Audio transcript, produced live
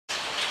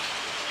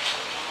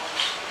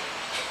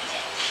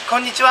こ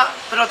んにちは、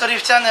プロトリー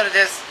フチャンネル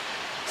です。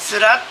す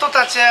らっと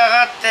立ち上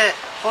がって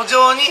穂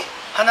状に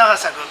花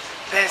が咲く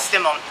ペンステ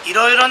モン、い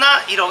ろいろ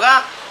な色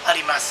があ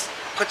ります。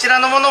こち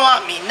らのものは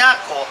みんな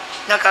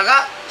中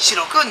が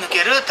白く抜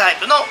けるタ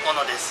イプのも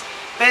のです。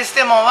ペンス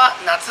テモンは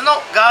夏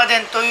のガーデ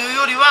ンという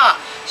よりは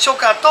初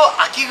夏と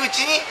秋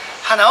口に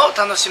花を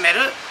楽しめる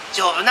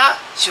丈夫な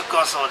宿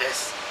根草で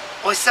す。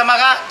お日様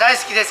が大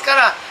好きですか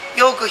ら、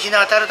よく日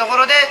の当たるとこ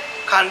ろで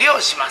管理を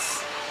しま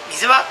す。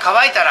水は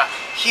乾いたら、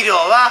肥料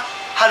は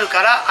春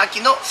から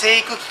秋の生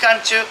育期間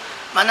中、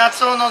真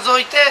夏を除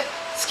いて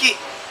月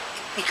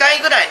2回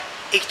ぐらい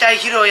液体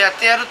肥料をやっ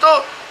てやると、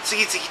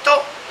次々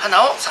と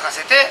花を咲か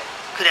せて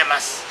くれ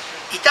ます。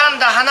傷ん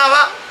だ花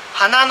は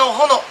花の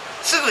穂の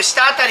すぐ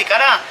下あたりか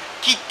ら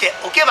切って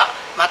おけば、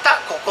ま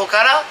たここ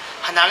から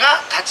花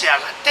が立ち上がっ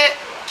て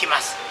きま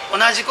す。同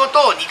じこ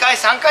とを2回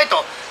3回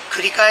と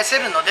繰り返せ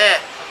るので、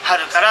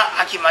春から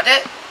秋ま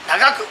で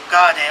長く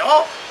ガーデン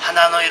を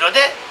花の色で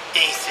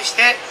演出し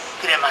て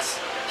くれます。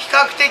比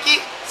較的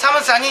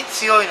寒さに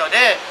強いので、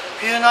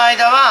冬の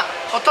間は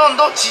ほとん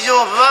ど地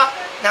上部は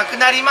なく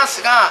なりま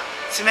すが、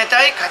冷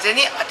たい風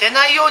に当て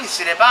ないように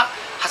すれば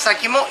葉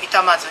先も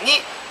傷まず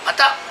に、ま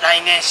た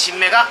来年新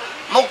芽が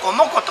もこ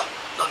もこと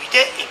伸びて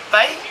いっ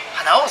ぱい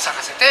花を咲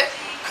かせて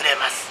くれ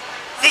ます。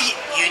是非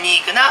ユニ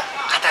ークな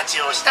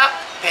形をした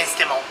ペンス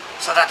テモン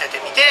育て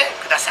てみて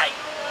くださ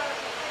い。